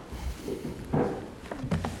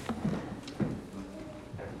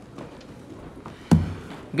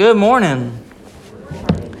Good morning.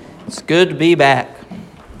 It's good to be back.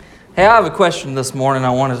 Hey, I have a question this morning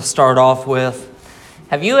I wanted to start off with.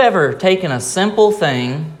 Have you ever taken a simple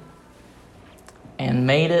thing and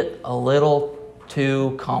made it a little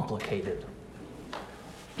too complicated?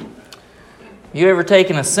 You ever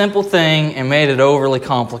taken a simple thing and made it overly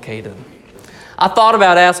complicated? I thought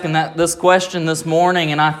about asking this question this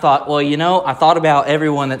morning, and I thought, I thought about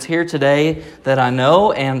everyone that's here today that I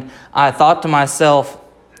know, and I thought to myself,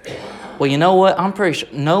 well, you know what? I'm pretty sure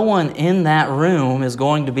no one in that room is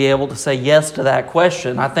going to be able to say yes to that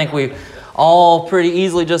question. I think we all pretty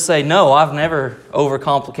easily just say, no, I've never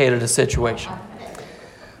overcomplicated a situation.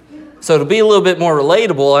 So to be a little bit more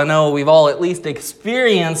relatable, I know we've all at least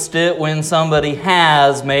experienced it when somebody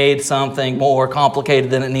has made something more complicated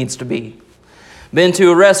than it needs to be. Been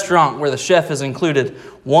to a restaurant where the chef has included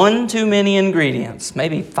 1 too many ingredients,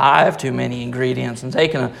 maybe 5 too many ingredients, and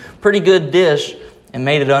taken a pretty good dish and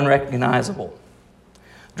made it unrecognizable.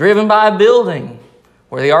 Driven by a building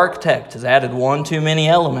where the architect has added 1 too many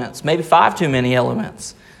elements, maybe 5 too many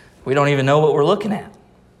elements. We don't even know what we're looking at.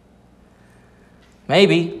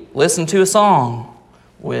 Maybe listen to a song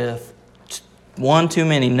with 1 too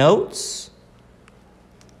many notes,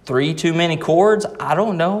 3 too many chords, I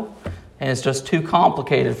don't know, and it's just too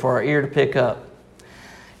complicated for our ear to pick up.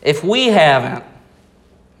 If we haven't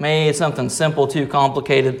made something simple too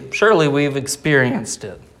complicated, surely we've experienced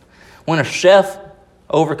it. When a chef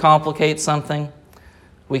overcomplicates something,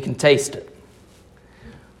 we can taste it.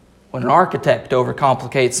 When an architect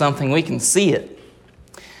overcomplicates something, we can see it.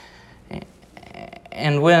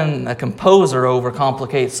 And when a composer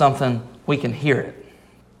overcomplicates something, we can hear it.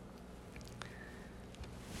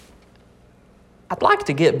 I'd like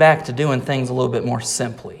to get back to doing things a little bit more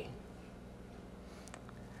simply.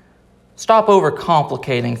 Stop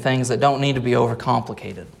overcomplicating things that don't need to be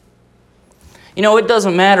overcomplicated. You know, it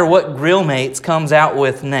doesn't matter what Grill Mates comes out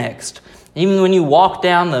with next. Even when you walk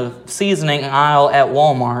down the seasoning aisle at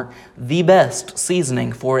Walmart, the best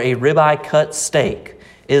seasoning for a ribeye cut steak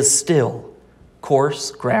is still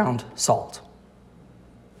coarse ground salt.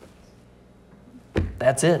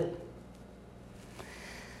 That's it.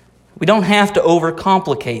 We don't have to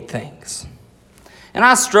overcomplicate things. And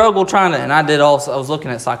I struggled I was looking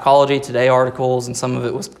at Psychology Today articles, and some of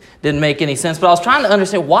it didn't make any sense, but I was trying to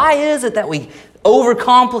understand, why is it that we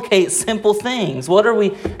overcomplicate simple things? What are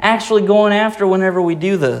we actually going after whenever we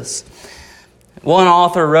do this? One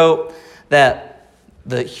author wrote that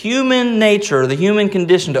the human nature, the human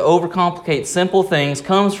condition to overcomplicate simple things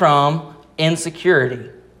comes from insecurity.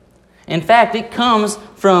 In fact, it comes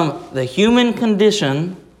from the human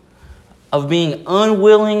condition of being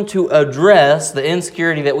unwilling to address the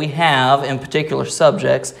insecurity that we have in particular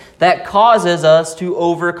subjects that causes us to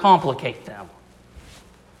overcomplicate them.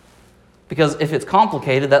 Because if it's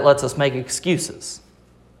complicated, that lets us make excuses.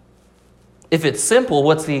 If it's simple,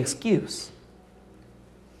 what's the excuse?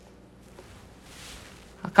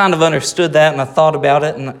 I kind of understood that and I thought about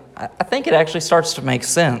it, and I think it actually starts to make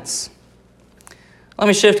sense. Let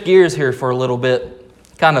me shift gears here for a little bit,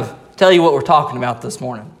 kind of tell you what we're talking about this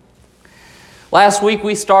morning. Last week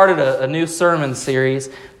we started a new sermon series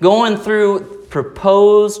going through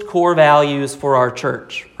proposed core values for our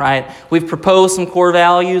church, right? We've proposed some core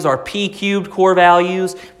values, our P-cubed core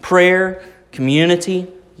values: prayer, community,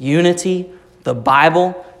 unity, the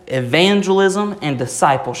Bible, evangelism, and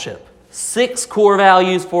discipleship. 6 core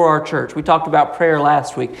values for our church. We talked about prayer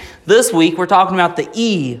last week. This week we're talking about the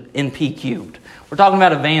E in P-cubed. We're talking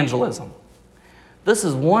about evangelism. This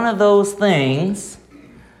is one of those things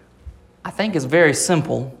I think is very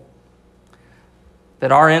simple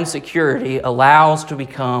that our insecurity allows to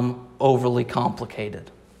become overly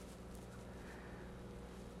complicated.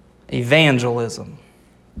 Evangelism.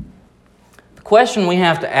 The question we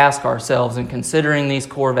have to ask ourselves in considering these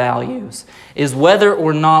core values is whether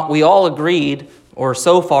or not we all agreed, or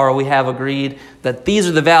so far we have agreed, that these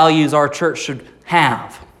are the values our church should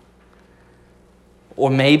have.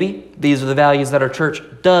 Or maybe these are the values that our church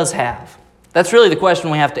does have. That's really the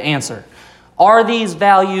question we have to answer. Are these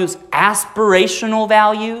values aspirational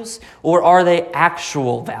values, or are they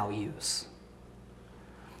actual values?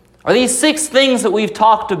 Are these 6 things that we've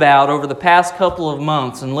talked about over the past couple of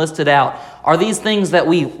months and listed out, are these things that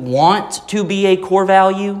we want to be a core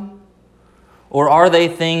value, or are they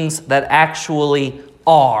things that actually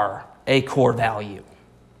are a core value?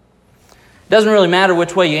 It doesn't really matter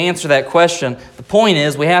which way you answer that question. The point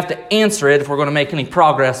is we have to answer it if we're going to make any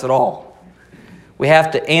progress at all. We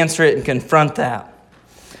have to answer it and confront that.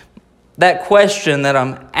 That question that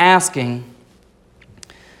I'm asking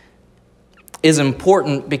is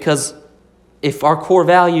important because if our core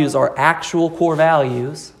values are actual core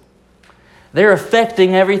values, they're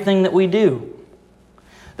affecting everything that we do.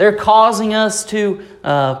 They're causing us to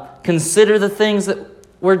consider the things that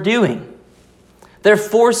we're doing. They're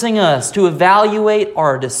forcing us to evaluate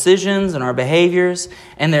our decisions and our behaviors,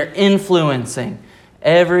 and they're influencing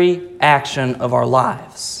every action of our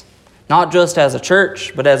lives. Not just as a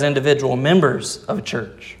church, but as individual members of a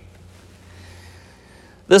church.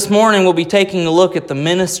 This morning we'll be taking a look at the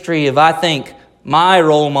ministry of, I think, my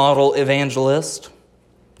role model evangelist,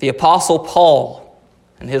 the Apostle Paul,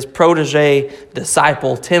 and his protege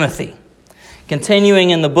disciple Timothy.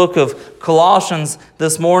 Continuing in the book of Colossians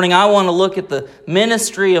this morning, I want to look at the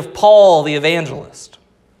ministry of Paul the evangelist.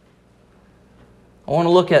 I want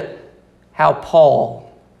to look at how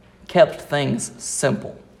Paul kept things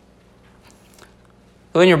simple.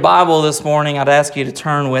 So in your Bible this morning, I'd ask you to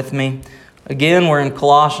turn with me. Again, we're in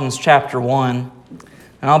Colossians chapter 1,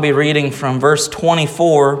 and I'll be reading from verse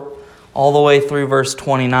 24 all the way through verse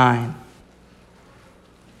 29.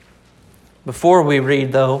 Before we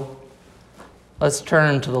read, though, let's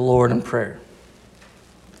turn to the Lord in prayer.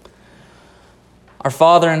 Our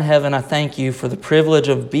Father in heaven, I thank you for the privilege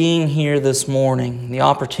of being here this morning, the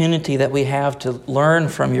opportunity that we have to learn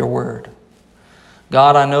from your word.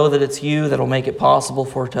 God, I know that it's you that will make it possible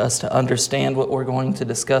for us to understand what we're going to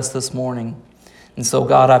discuss this morning. And so,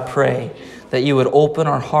 God, I pray that you would open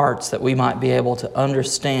our hearts that we might be able to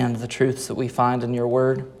understand the truths that we find in your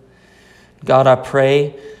word. God, I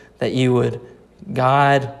pray that you would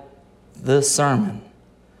guide this sermon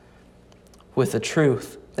with the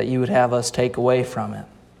truth that you would have us take away from it.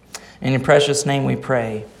 In your precious name we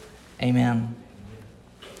pray. Amen.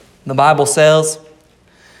 The Bible says,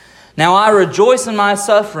 "Now I rejoice in my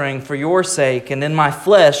suffering for your sake, and in my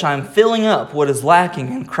flesh I am filling up what is lacking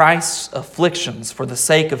in Christ's afflictions for the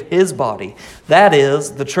sake of his body, that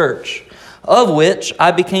is, the church, of which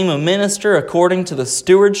I became a minister according to the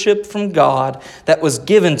stewardship from God that was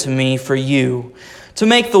given to me for you, to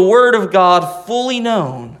make the word of God fully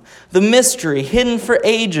known, the mystery hidden for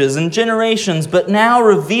ages and generations, but now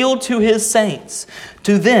revealed to his saints.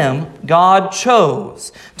 To them God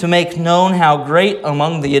chose to make known how great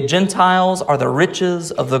among the Gentiles are the riches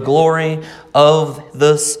of the glory of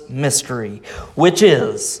this mystery, which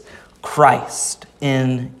is Christ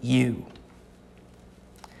in you,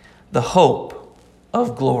 the hope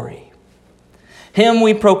of glory. Him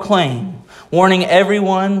we proclaim, warning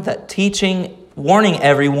everyone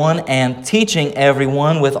and teaching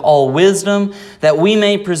everyone with all wisdom, that we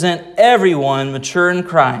may present everyone mature in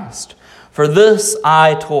Christ. For this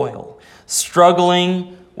I toil,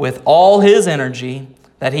 struggling with all his energy,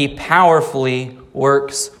 that he powerfully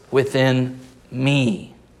works within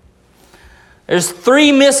me." There's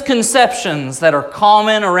 3 misconceptions that are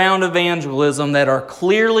common around evangelism that are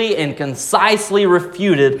clearly and concisely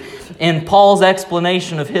refuted in Paul's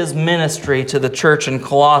explanation of his ministry to the church in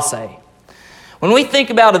Colossae. When we think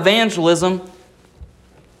about evangelism,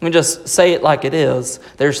 let me just say it like it is.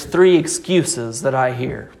 There's 3 excuses that I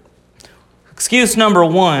hear. Excuse number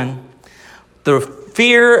 1, the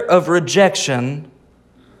fear of rejection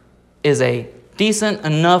is a decent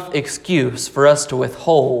enough excuse for us to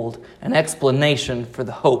withhold an explanation for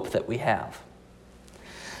the hope that we have.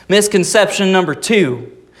 Misconception number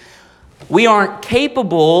 2, we aren't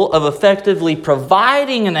capable of effectively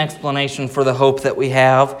providing an explanation for the hope that we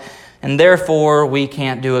have, and therefore we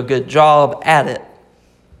can't do a good job at it.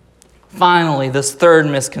 Finally, this 3rd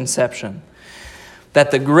misconception, that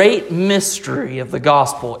the great mystery of the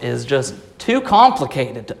gospel is just too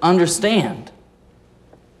complicated to understand.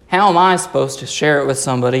 How am I supposed to share it with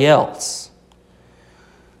somebody else?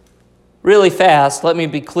 Really fast, let me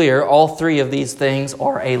be clear, all 3 of these things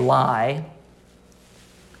are a lie.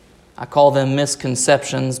 I call them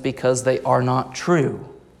misconceptions because they are not true.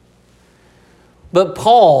 But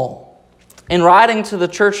Paul, in writing to the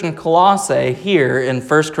church in Colossae here in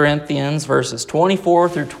 1 Corinthians verses 24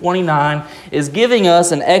 through 29, is giving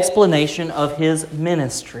us an explanation of his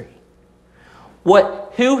ministry.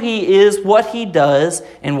 Who he is, what he does,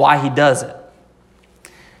 and why he does it.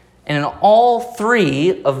 And in all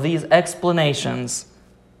 3 of these explanations,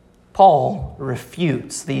 Paul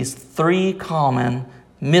refutes these 3 common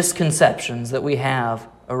misconceptions that we have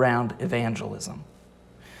around evangelism.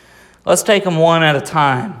 Let's take them one at a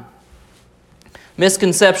time.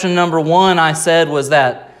 Misconception number 1, I said, was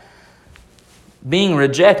that being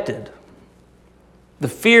rejected, the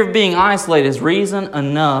fear of being isolated, is reason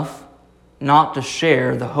enough not to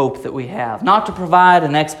share the hope that we have, not to provide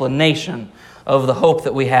an explanation of the hope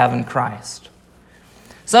that we have in Christ.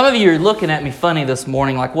 Some of you are looking at me funny this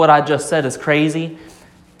morning, like what I just said is crazy.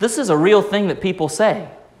 this is a real thing that people say.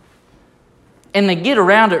 And they get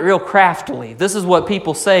around it real craftily. This is what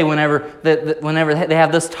people say whenever they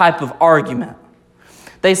have this type of argument.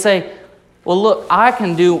 They say, well, look, I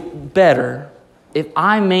can do better if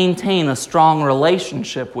I maintain a strong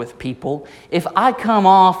relationship with people. If I come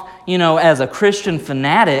off, as a Christian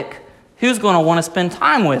fanatic, who's going to want to spend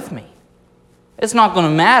time with me? It's not going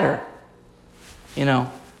to matter.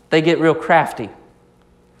 They get real crafty.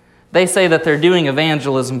 They say that they're doing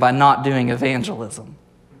evangelism by not doing evangelism.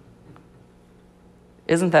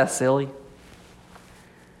 Isn't that silly?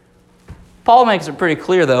 Paul makes it pretty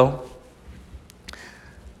clear, though.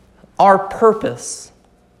 Our purpose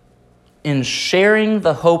in sharing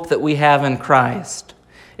the hope that we have in Christ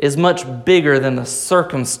is much bigger than the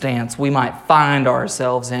circumstance we might find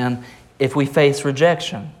ourselves in if we face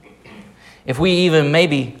rejection. If we even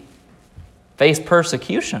maybe face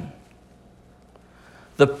persecution.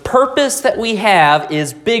 The purpose that we have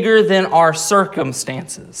is bigger than our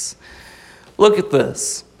circumstances. Look at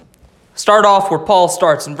this. Start off where Paul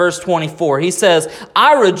starts in verse 24. He says,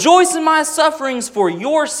 I rejoice in my sufferings for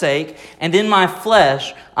your sake, and in my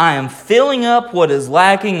flesh I am filling up what is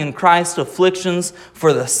lacking in Christ's afflictions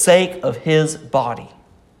for the sake of His body.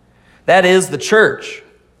 That is the church,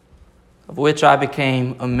 of which I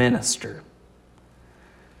became a minister.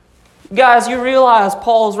 Guys, you realize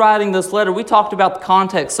Paul's writing this letter. We talked about the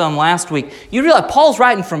context some last week. You realize Paul's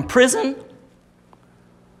writing from prison?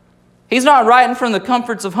 He's not writing from the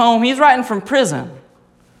comforts of home. He's writing from prison.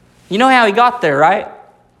 You know how he got there, right?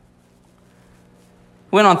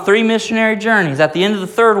 He went on 3 missionary journeys. At the end of the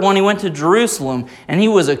third one, he went to Jerusalem, and he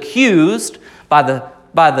was accused by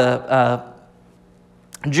the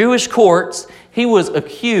Jewish courts. He was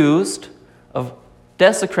accused of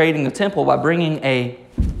desecrating the temple by bringing a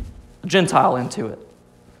Gentile into it.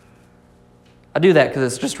 I do that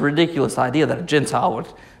because it's just a ridiculous idea that a Gentile would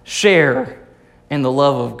share in the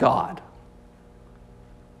love of God.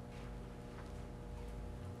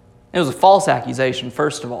 It was a false accusation,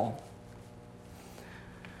 first of all.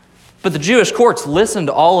 But the Jewish courts listened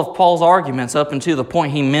to all of Paul's arguments up until the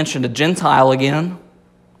point he mentioned a Gentile again.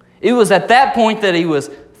 It was at that point that he was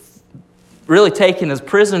really taken as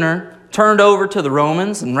prisoner, turned over to the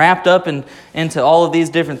Romans, and wrapped up into all of these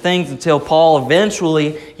different things until Paul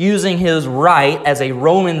eventually, using his right as a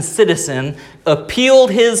Roman citizen,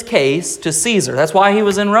 appealed his case to Caesar. That's why he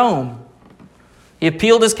was in Rome. He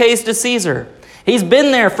appealed his case to Caesar. He's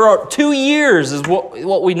been there for 2 years is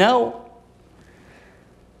what we know.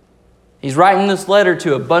 He's writing this letter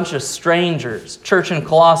to a bunch of strangers, church in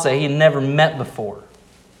Colossae he had never met before.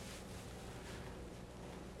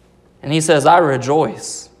 And he says, I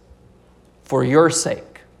rejoice for your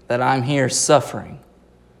sake that I'm here suffering.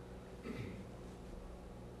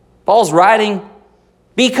 Paul's writing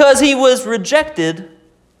because he was rejected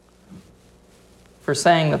for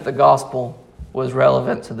saying that the gospel was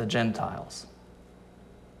relevant to the Gentiles.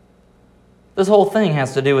 This whole thing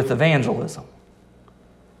has to do with evangelism.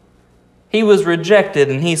 He was rejected,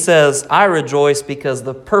 and he says, I rejoice because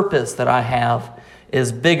the purpose that I have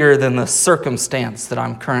is bigger than the circumstance that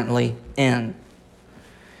I'm currently in.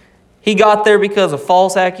 He got there because of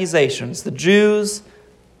false accusations. The Jews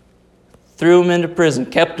threw him into prison,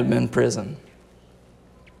 kept him in prison.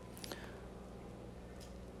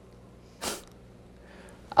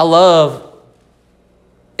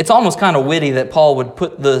 It's almost kind of witty that Paul would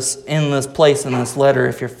put this in this place in this letter.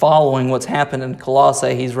 If you're following what's happened in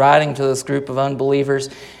Colossae, he's writing to this group of unbelievers,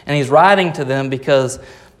 and he's writing to them because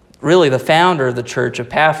really the founder of the church,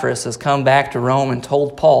 Epaphras, has come back to Rome and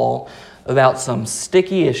told Paul about some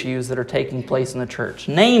sticky issues that are taking place in the church.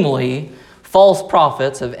 Namely, false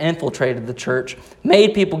prophets have infiltrated the church,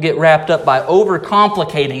 made people get wrapped up by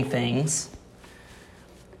overcomplicating things,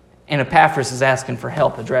 and Epaphras is asking for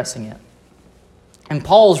help addressing it. And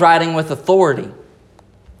Paul's writing with authority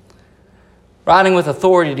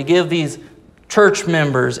to give these church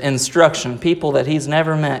members instruction, people that he's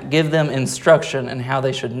never met, give them instruction in how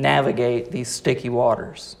they should navigate these sticky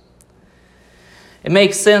waters. It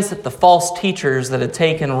makes sense that the false teachers that had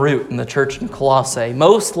taken root in the church in Colossae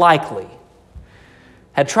most likely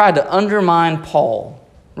had tried to undermine Paul.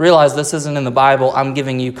 Realize this isn't in the Bible. I'm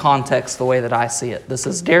giving you context the way that I see it. This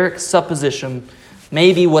is Derek's supposition,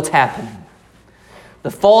 maybe what's happening. The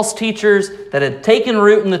false teachers that had taken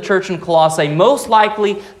root in the church in Colossae most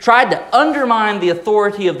likely tried to undermine the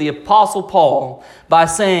authority of the Apostle Paul by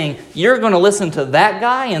saying, you're going to listen to that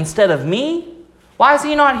guy instead of me? Why is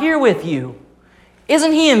he not here with you?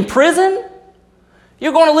 Isn't he in prison?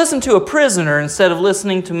 You're going to listen to a prisoner instead of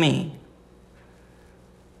listening to me.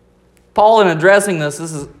 Paul, in addressing this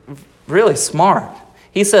is really smart.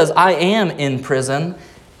 He says, I am in prison,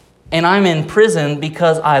 And I'm in prison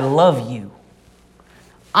because I love you.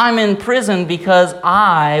 I'm in prison because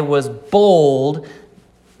I was bold,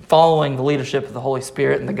 following the leadership of the Holy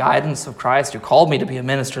Spirit and the guidance of Christ, who called me to be a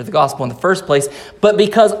minister of the gospel in the first place, but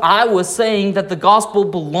because I was saying that the gospel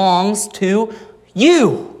belongs to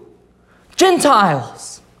you,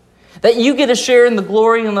 Gentiles, that you get to share in the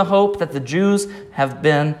glory and the hope that the Jews have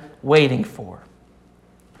been waiting for.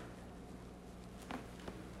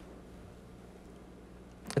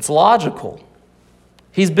 It's logical.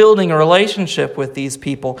 He's building a relationship with these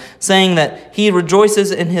people, saying that he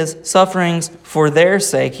rejoices in his sufferings for their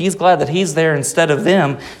sake. He's glad that he's there instead of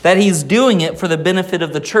them, that he's doing it for the benefit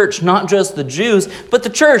of the church, not just the Jews, but the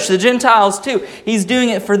church, the Gentiles too. He's doing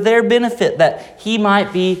it for their benefit, that he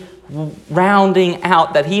might be rounding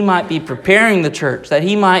out, that he might be preparing the church, that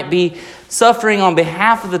he might be suffering on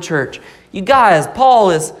behalf of the church. You guys,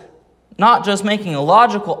 Paul is not just making a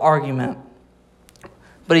logical argument,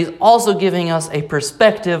 but he's also giving us a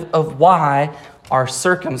perspective of why our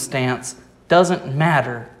circumstance doesn't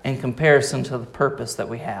matter in comparison to the purpose that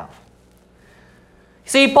we have.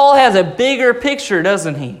 See, Paul has a bigger picture,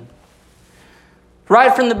 doesn't he?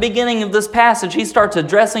 Right from the beginning of this passage, he starts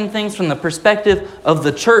addressing things from the perspective of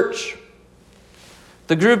the church.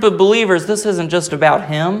 The group of believers, this isn't just about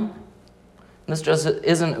him. This just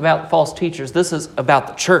isn't about false teachers. This is about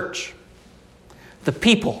the church, the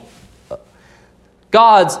people.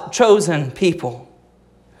 God's chosen people.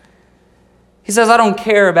 He says, I don't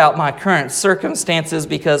care about my current circumstances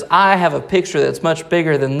because I have a picture that's much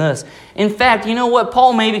bigger than this. In fact, you know what?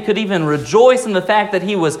 Paul maybe could even rejoice in the fact that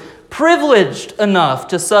he was privileged enough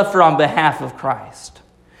to suffer on behalf of Christ.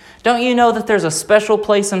 Don't you know that there's a special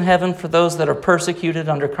place in heaven for those that are persecuted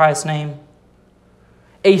under Christ's name?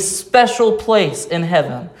 A special place in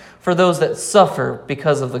heaven for those that suffer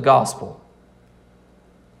because of the gospel.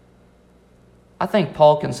 I think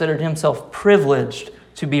Paul considered himself privileged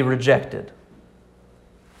to be rejected.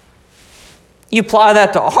 You apply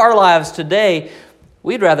that to our lives today,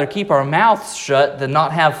 we'd rather keep our mouths shut than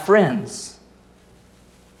not have friends.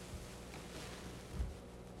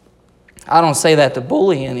 I don't say that to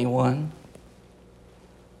bully anyone,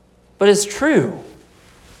 but it's true.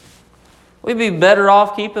 We'd be better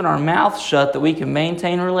off keeping our mouths shut that we can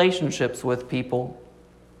maintain relationships with people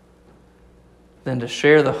than to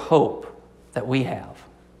share the hope that we have.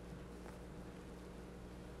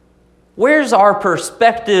 Where's our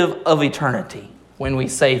perspective of eternity when we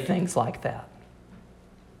say things like that?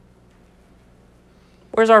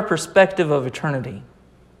 Where's our perspective of eternity?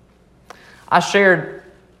 I shared,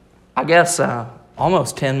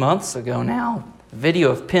 almost 10 months ago now, a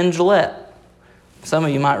video of Penn Jillette. Some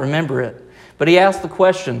of you might remember it. But he asked the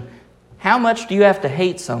question, how much do you have to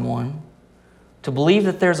hate someone to believe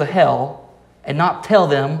that there's a hell and not tell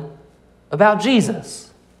them about Jesus?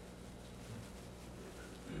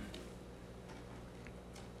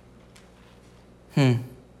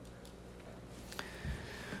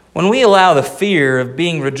 When we allow the fear of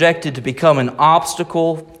being rejected to become an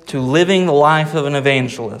obstacle to living the life of an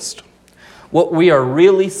evangelist, what we are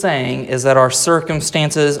really saying is that our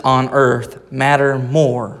circumstances on earth matter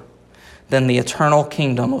more than the eternal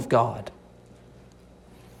kingdom of God.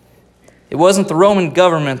 It wasn't the Roman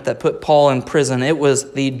government that put Paul in prison. It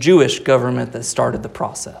was the Jewish government that started the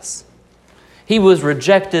process. He was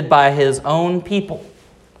rejected by his own people,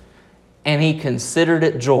 and he considered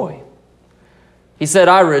it joy. He said,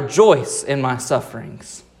 I rejoice in my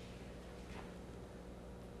sufferings.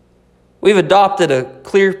 We've adopted a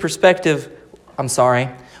clear perspective.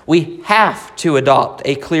 We have to adopt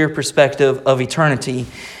a clear perspective of eternity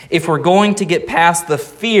if we're going to get past the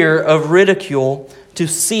fear of ridicule to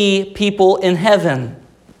see people in heaven.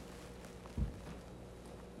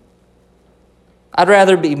 I'd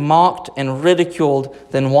rather be mocked and ridiculed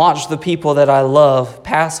than watch the people that I love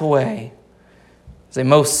pass away, as they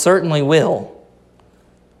most certainly will,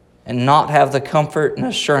 and not have the comfort and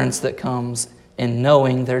assurance that comes in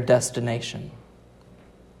knowing their destination.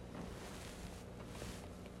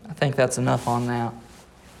 I think that's enough on that.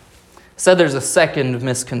 I said there's a second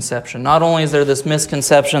misconception. Not only is there this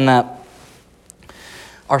misconception that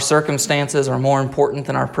our circumstances are more important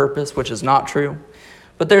than our purpose, which is not true.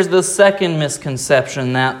 But there's the second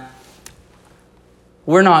misconception that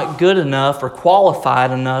we're not good enough or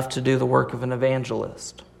qualified enough to do the work of an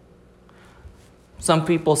evangelist. Some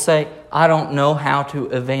people say, I don't know how to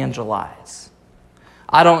evangelize.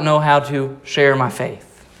 I don't know how to share my faith.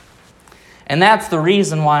 And that's the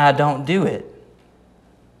reason why I don't do it.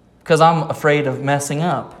 Because I'm afraid of messing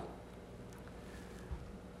up.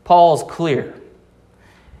 Paul's clear.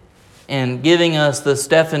 in giving us this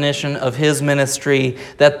definition of His ministry,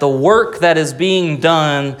 that the work that is being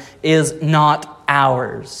done is not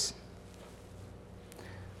ours.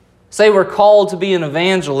 Say we're called to be an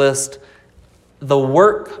evangelist, the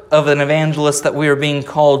work of an evangelist that we are being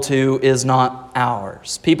called to is not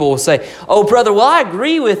ours. People will say, "Oh, brother, well, I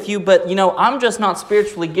agree with you, but, I'm just not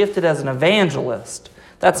spiritually gifted as an evangelist.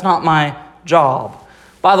 That's not my job."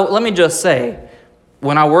 By the way, let me just say,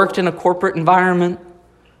 when I worked in a corporate environment,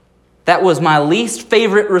 that was my least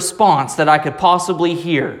favorite response that I could possibly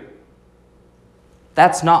hear.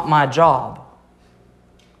 That's not my job.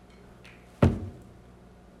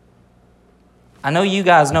 I know you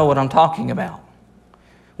guys know what I'm talking about.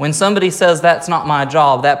 When somebody says that's not my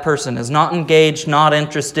job, that person is not engaged, not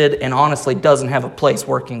interested, and honestly doesn't have a place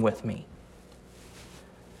working with me.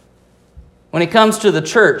 When it comes to the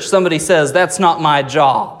church, somebody says that's not my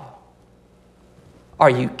job. Are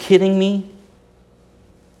you kidding me?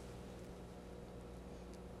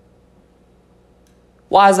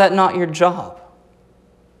 Why is that not your job?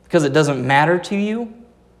 Because it doesn't matter to you?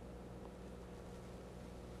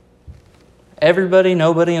 Everybody,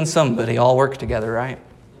 nobody, and somebody all work together, right?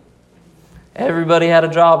 Everybody had a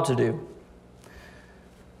job to do.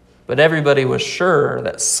 But everybody was sure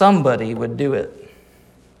that somebody would do it.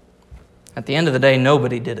 At the end of the day,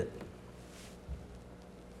 nobody did it.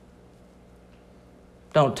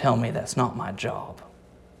 Don't tell me that's not my job.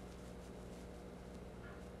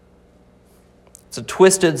 It's a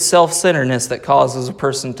twisted self-centeredness that causes a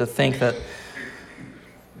person to think that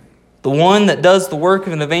the one that does the work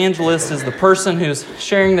of an evangelist is the person who's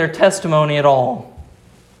sharing their testimony at all.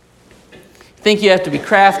 You think you have to be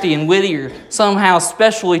crafty and witty or somehow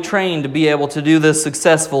specially trained to be able to do this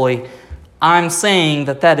successfully. I'm saying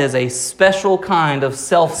that is a special kind of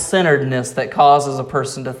self-centeredness that causes a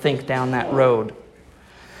person to think down that road.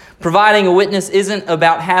 Providing a witness isn't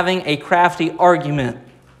about having a crafty argument.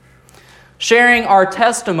 Sharing our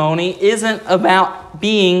testimony isn't about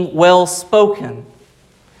being well-spoken.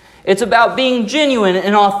 It's about being genuine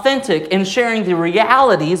and authentic and sharing the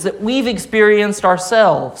realities that we've experienced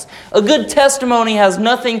ourselves. A good testimony has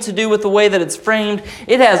nothing to do with the way that it's framed.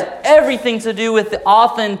 It has everything to do with the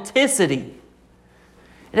authenticity.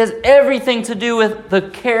 It has everything to do with the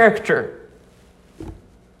character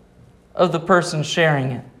of the person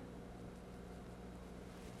sharing it.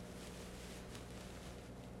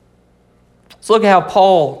 Let's look at how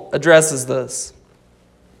Paul addresses this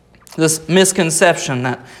misconception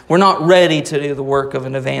that we're not ready to do the work of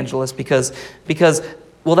an evangelist because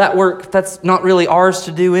that work, that's not really ours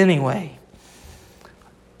to do anyway.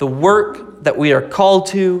 The work that we are called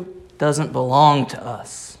to doesn't belong to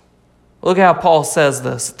us. Look at how Paul says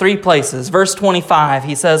this. 3 places. Verse 25,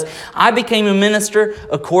 he says, "I became a minister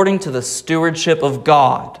according to the stewardship of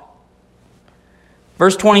God."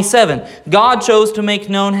 Verse 27, "God chose to make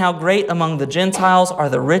known how great among the Gentiles are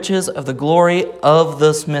the riches of the glory of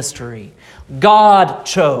this mystery." God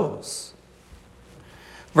chose.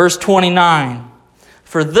 Verse 29,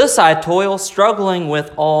 "For this I toil, struggling with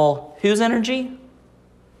all," whose energy?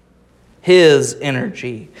 His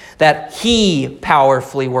energy, "that He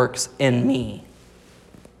powerfully works in me."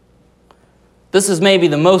 This is maybe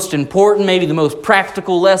the most important, maybe the most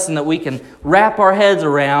practical lesson that we can wrap our heads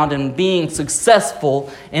around in being successful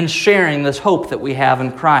in sharing this hope that we have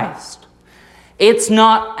in Christ. It's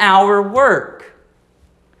not our work.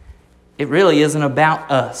 It really isn't about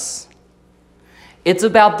us. It's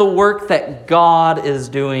about the work that God is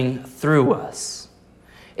doing through us.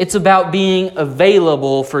 It's about being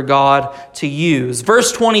available for God to use.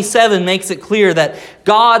 Verse 27 makes it clear that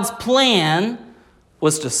God's plan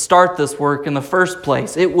was to start this work in the first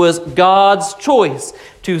place. It was God's choice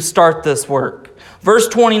to start this work. Verse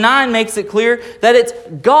 29 makes it clear that it's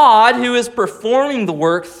God who is performing the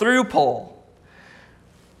work through Paul.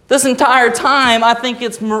 This entire time, I think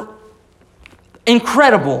it's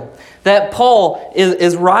incredible that Paul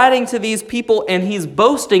is writing to these people and he's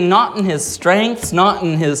boasting not in his strengths, not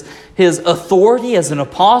in his authority as an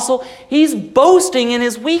apostle. He's boasting in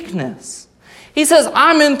his weakness. He says,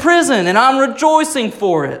 "I'm in prison and I'm rejoicing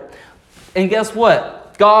for it." And guess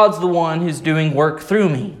what? God's the one who's doing work through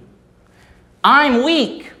me. I'm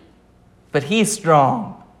weak, but He's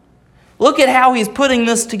strong. Look at how he's putting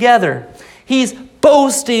this together. He's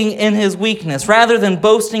boasting in his weakness. Rather than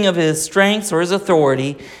boasting of his strengths or his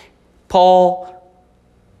authority, Paul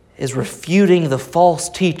is refuting the false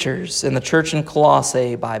teachers in the church in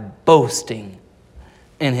Colossae by boasting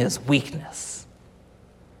in his weakness.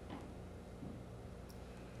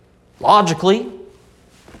 Logically,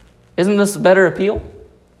 isn't this a better appeal?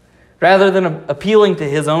 Rather than appealing to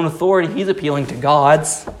his own authority, he's appealing to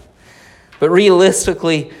God's. But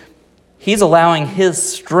realistically, He's allowing His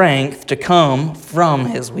strength to come from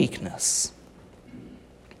His weakness.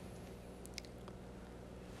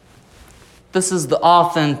 This is the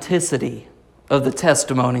authenticity of the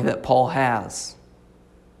testimony that Paul has.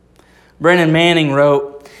 Brennan Manning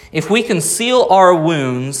wrote, "If we conceal our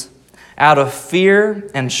wounds out of fear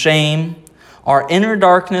and shame, our inner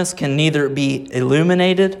darkness can neither be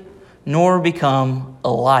illuminated nor become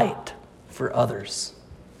a light for others."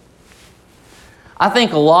 I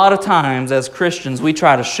think a lot of times as Christians we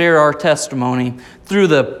try to share our testimony through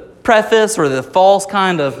the preface or the false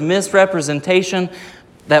kind of misrepresentation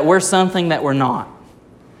that we're something that we're not.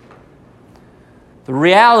 The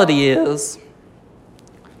reality is,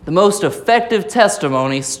 the most effective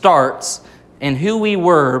testimony starts in who we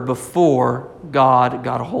were before God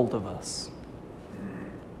got a hold of us.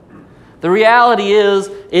 The reality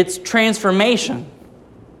is, it's transformation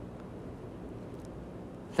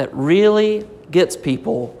that really gets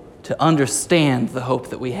people to understand the hope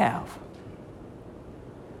that we have.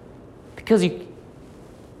 Because you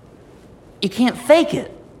can't fake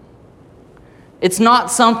it. It's not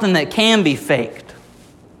something that can be faked.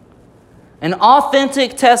 An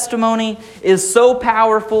authentic testimony is so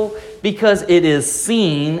powerful because it is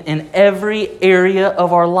seen in every area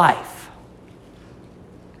of our life.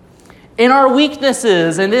 In our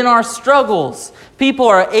weaknesses and in our struggles, people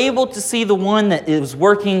are able to see the one that is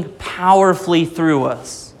working powerfully through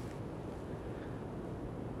us.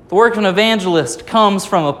 The work of an evangelist comes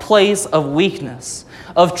from a place of weakness,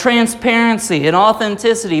 of transparency and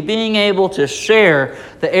authenticity, being able to share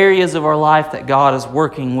the areas of our life that God is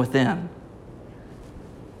working within.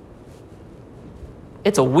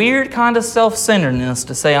 It's a weird kind of self-centeredness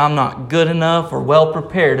to say I'm not good enough or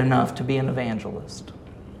well-prepared enough to be an evangelist.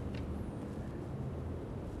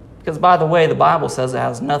 Because, by the way, the Bible says it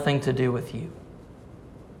has nothing to do with you.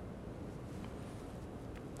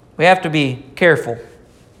 We have to be careful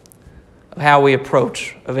of how we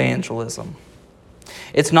approach evangelism.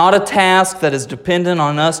 It's not a task that is dependent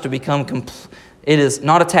on us to become it is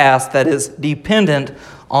not a task that is dependent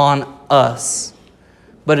on us,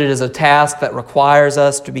 but it is a task that requires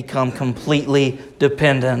us to become completely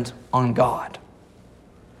dependent on God.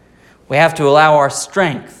 We have to allow our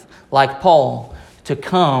strength, like Paul, to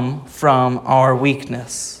come from our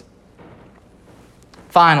weakness.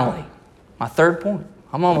 Finally, my third point.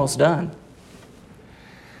 I'm almost done.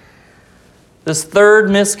 This third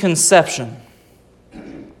misconception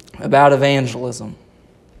about evangelism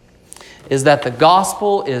is that the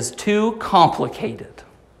gospel is too complicated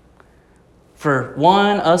for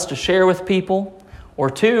one, us to share with people,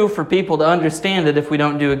 or two, for people to understand it if we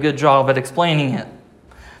don't do a good job at explaining it.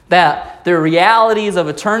 That the realities of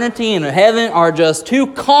eternity and heaven are just too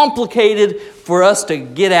complicated for us to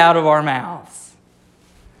get out of our mouths.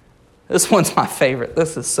 This one's my favorite.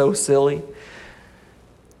 This is so silly.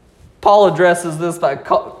 Paul addresses this by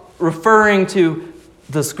referring to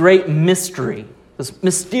this great mystery, this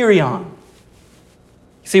mysterion.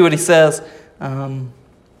 See what he says?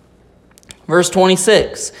 Verse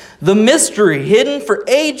 26, "The mystery hidden for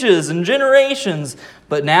ages and generations,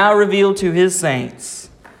 but now revealed to His saints."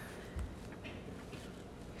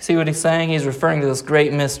 See what he's saying? He's referring to this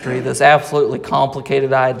great mystery, this absolutely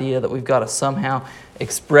complicated idea that we've got to somehow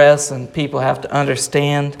express and people have to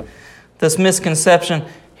understand. This misconception,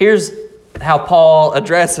 here's how Paul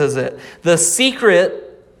addresses it. The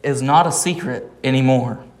secret is not a secret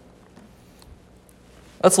anymore.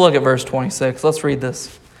 Let's look at verse 26. Let's read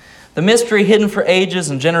this. "The mystery hidden for ages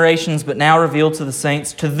and generations, but now revealed to the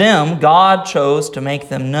saints. To them God chose to make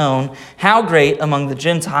them known how great among the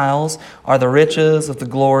Gentiles are the riches of the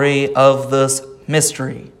glory of this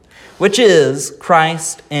mystery, which is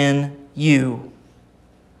Christ in you."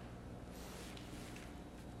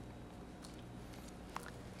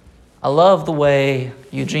 I love the way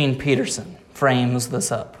Eugene Peterson frames this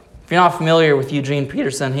up. If you're not familiar with Eugene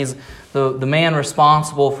Peterson, he's the man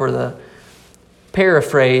responsible for the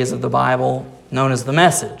paraphrase of the Bible known as the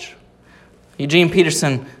Message. Eugene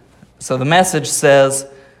Peterson, so the Message says,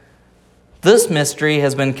 "This mystery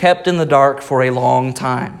has been kept in the dark for a long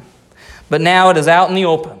time, but now it is out in the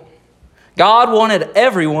open. God wanted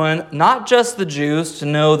everyone, not just the Jews, to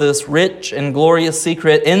know this rich and glorious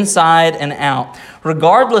secret inside and out,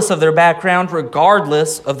 regardless of their background,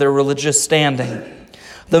 regardless of their religious standing.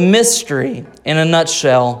 The mystery, in a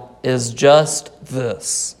nutshell, is just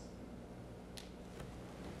this: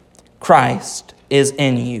 Christ is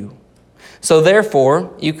in you. So therefore,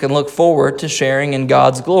 you can look forward to sharing in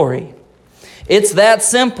God's glory. It's that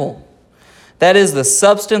simple. That is the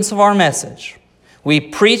substance of our message. We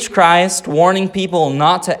preach Christ, warning people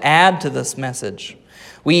not to add to this message.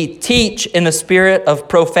 We teach in a spirit of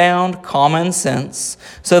profound common sense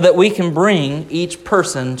so that we can bring each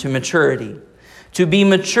person to maturity. To be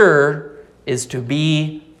mature is to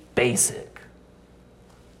be basic.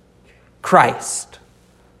 Christ.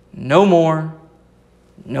 No more,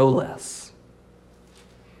 no less.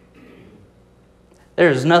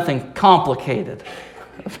 There is nothing complicated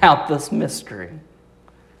about this mystery.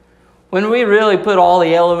 When we really put all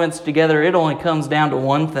the elements together, it only comes down to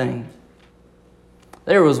one thing.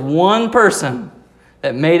 There was one person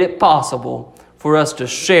that made it possible for us to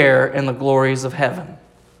share in the glories of heaven.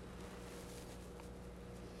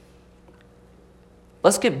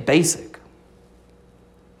 Let's get basic.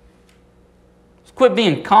 Let's quit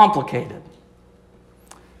being complicated.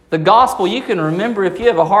 The gospel, you can remember, if you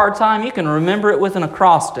have a hard time, you can remember it with an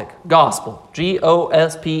acrostic. Gospel.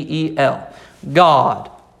 Gospel.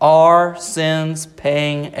 God, our sins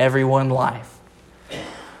paying everyone life.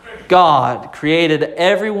 God created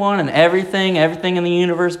everyone and everything in the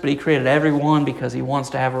universe, but He created everyone because He wants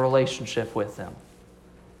to have a relationship with them.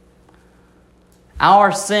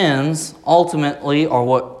 Our sins ultimately are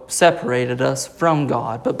what separated us from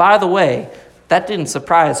God. But by the way, that didn't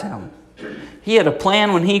surprise Him. He had a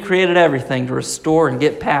plan when He created everything to restore and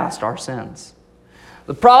get past our sins.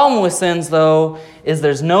 The problem with sins, though, is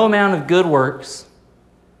there's no amount of good works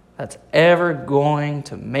that's ever going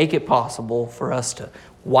to make it possible for us to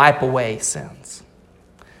wipe away sins.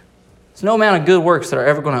 There's no amount of good works that are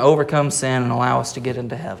ever going to overcome sin and allow us to get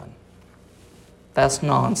into heaven. That's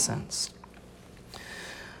nonsense.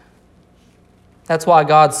 That's why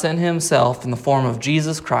God sent Himself in the form of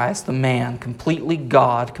Jesus Christ, the man, completely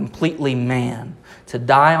God, completely man, to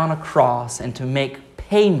die on a cross and to make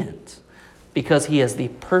payment, because He is the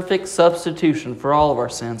perfect substitution for all of our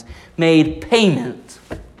sins, made payment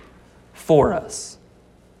for us.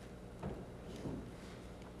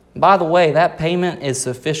 By the way, that payment is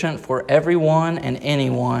sufficient for everyone and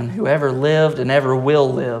anyone who ever lived and ever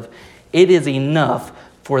will live. It is enough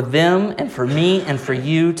for them and for me and for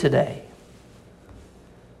you today.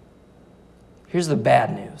 Here's the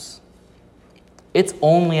bad news. It's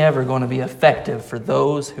only ever going to be effective for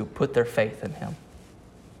those who put their faith in Him.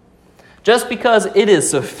 Just because it is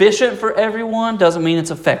sufficient for everyone doesn't mean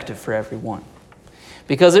it's effective for everyone.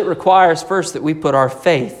 Because it requires first that we put our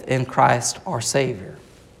faith in Christ our Savior.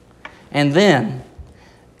 And then,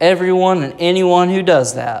 everyone and anyone who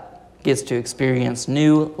does that gets to experience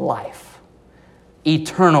new life.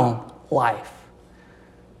 Eternal life.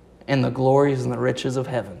 In the glories and the riches of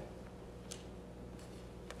heaven.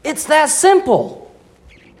 It's that simple.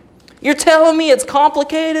 You're telling me it's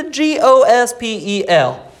complicated?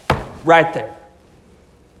 Gospel. Right there.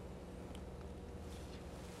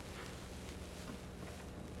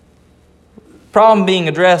 Problem being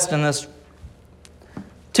addressed in this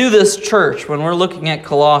to this church when we're looking at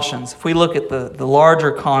Colossians, if we look at the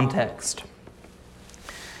larger context.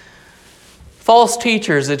 False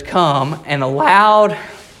teachers had come and allowed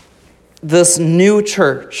this new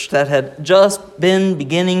church that had just been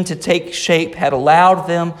beginning to take shape, had allowed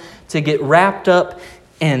them to get wrapped up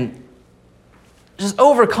in just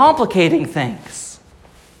overcomplicating things.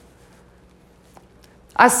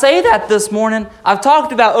 I say that this morning. I've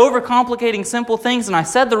talked about overcomplicating simple things, and I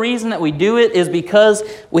said the reason that we do it is because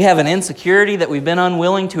we have an insecurity that we've been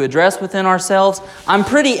unwilling to address within ourselves. I'm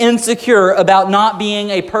pretty insecure about not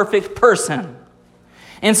being a perfect person.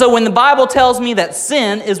 And so when the Bible tells me that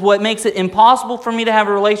sin is what makes it impossible for me to have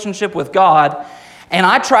a relationship with God, and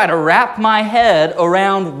I try to wrap my head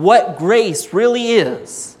around what grace really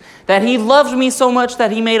is, that He loved me so much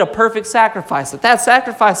that He made a perfect sacrifice, that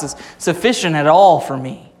sacrifice is sufficient at all for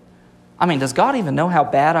me. I mean, does God even know how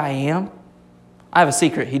bad I am? I have a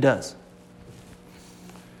secret, He does.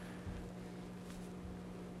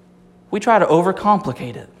 We try to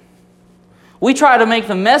overcomplicate it. We try to make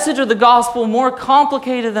the message of the gospel more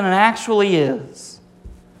complicated than it actually is.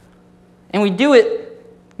 And we do it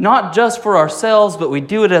not just for ourselves, but we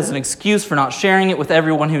do it as an excuse for not sharing it with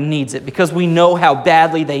everyone who needs it, because we know how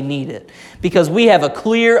badly they need it. Because we have a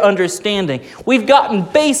clear understanding. We've gotten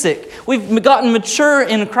basic. We've gotten mature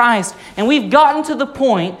in Christ. And we've gotten to the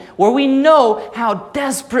point where we know how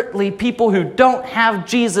desperately people who don't have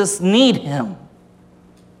Jesus need Him.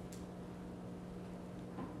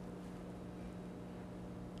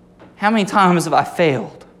 How many times have I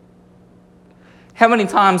failed? How many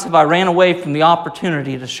times have I ran away from the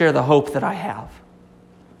opportunity to share the hope that I have?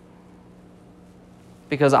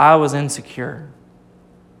 Because I was insecure.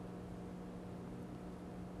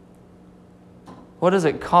 What does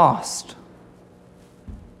it cost?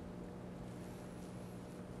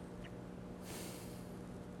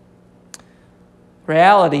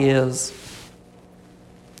 Reality is,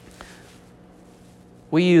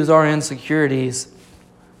 We use our insecurities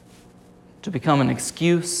to become an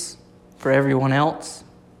excuse for everyone else.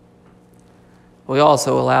 We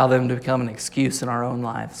also allow them to become an excuse in our own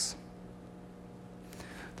lives.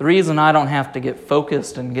 The reason I don't have to get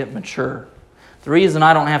focused and get mature, the reason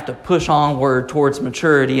I don't have to push onward towards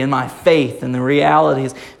maturity in my faith and the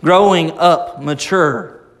realities, growing up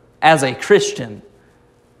mature as a Christian,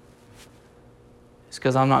 is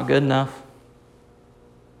because I'm not good enough.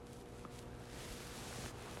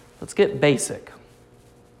 Let's get basic.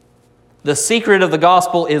 The secret of the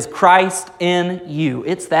gospel is Christ in you.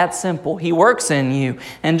 It's that simple. He works in you.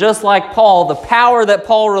 And just like Paul, the power that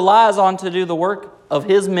Paul relies on to do the work of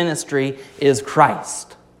his ministry is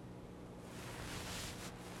Christ.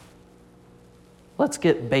 Let's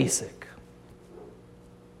get basic.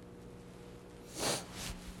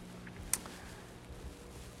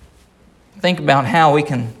 Think about how we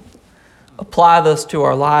can apply this to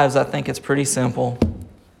our lives. I think it's pretty simple.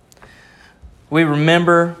 We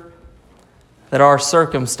remember that our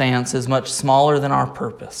circumstance is much smaller than our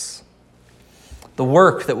purpose. The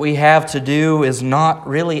work that we have to do is not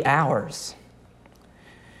really ours.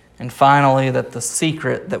 And finally, that the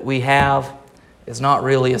secret that we have is not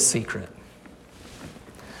really a secret.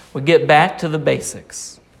 We get back to the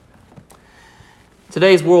basics.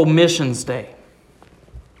 Today's World Missions Day.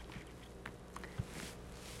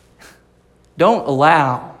 Don't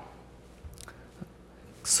allow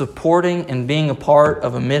supporting and being a part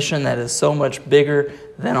of a mission that is so much bigger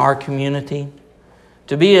than our community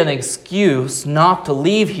to be an excuse not to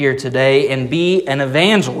leave here today and be an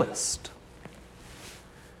evangelist.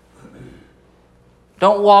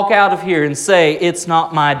 Don't walk out of here and say, it's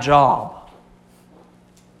not my job.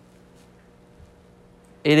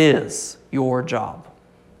 It is your job.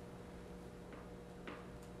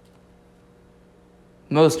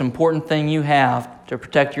 The most important thing you have to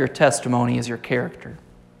protect your testimony is your character.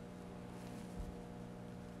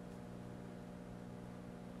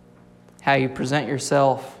 How you present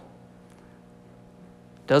yourself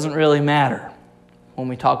doesn't really matter when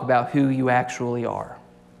we talk about who you actually are.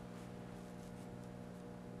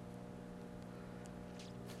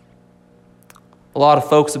 A lot of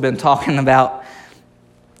folks have been talking about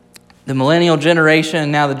the millennial generation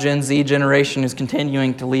and now the Gen Z generation is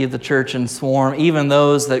continuing to leave the church and swarm. Even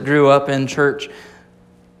those that grew up in church,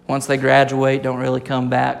 once they graduate, don't really come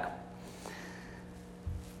back.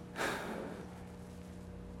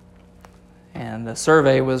 And a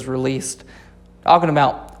survey was released talking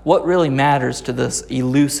about what really matters to this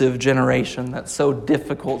elusive generation that's so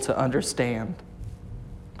difficult to understand.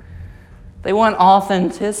 They want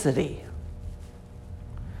authenticity.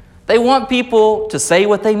 They want people to say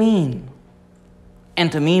what they mean and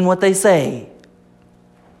to mean what they say.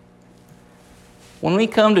 When we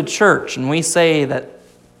come to church and we say that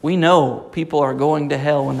we know people are going to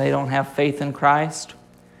hell when they don't have faith in Christ,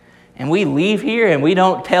 and we leave here and we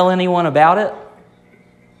don't tell anyone about it,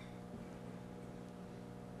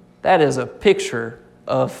 that is a picture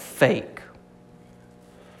of fake.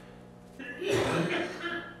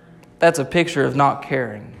 That's a picture of not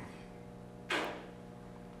caring.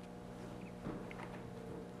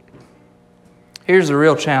 Here's the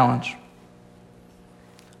real challenge.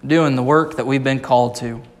 Doing the work that we've been called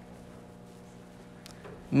to.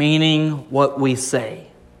 Meaning what we say.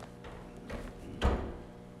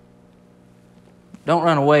 Don't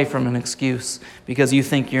run away from an excuse because you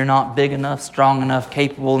think you're not big enough, strong enough,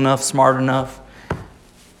 capable enough, smart enough.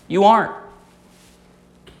 You aren't.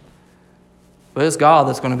 But it's God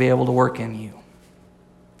that's going to be able to work in you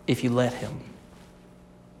if you let Him.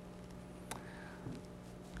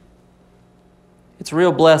 It's a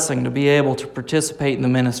real blessing to be able to participate in the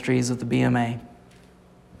ministries of the BMA.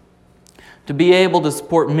 To be able to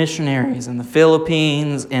support missionaries in the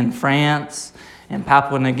Philippines, in France, in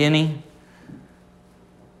Papua New Guinea,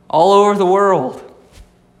 all over the world.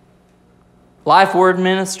 Life Word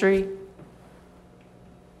Ministry.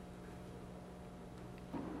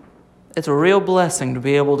 It's a real blessing to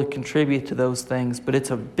be able to contribute to those things, but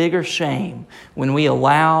it's a bigger shame when we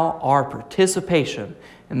allow our participation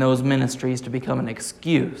in those ministries to become an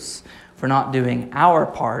excuse for not doing our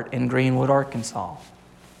part in Greenwood, Arkansas.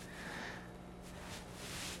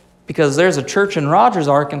 Because there's a church in Rogers,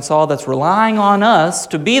 Arkansas that's relying on us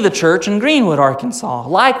to be the church in Greenwood, Arkansas.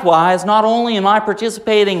 Likewise, not only am I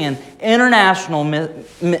participating in international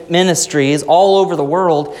ministries all over the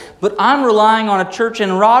world, but I'm relying on a church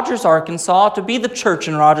in Rogers, Arkansas to be the church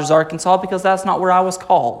in Rogers, Arkansas because that's not where I was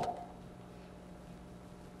called.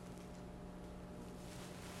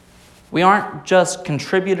 We aren't just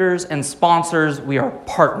contributors and sponsors, we are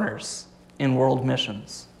partners in world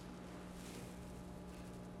missions.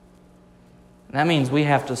 That means we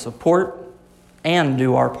have to support and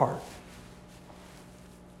do our part.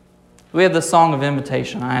 We have the song of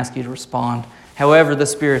invitation. I ask you to respond. However the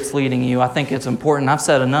Spirit's leading you, I think it's important. I've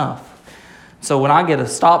said enough. So when I get to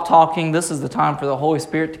stop talking, this is the time for the Holy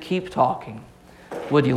Spirit to keep talking. Would you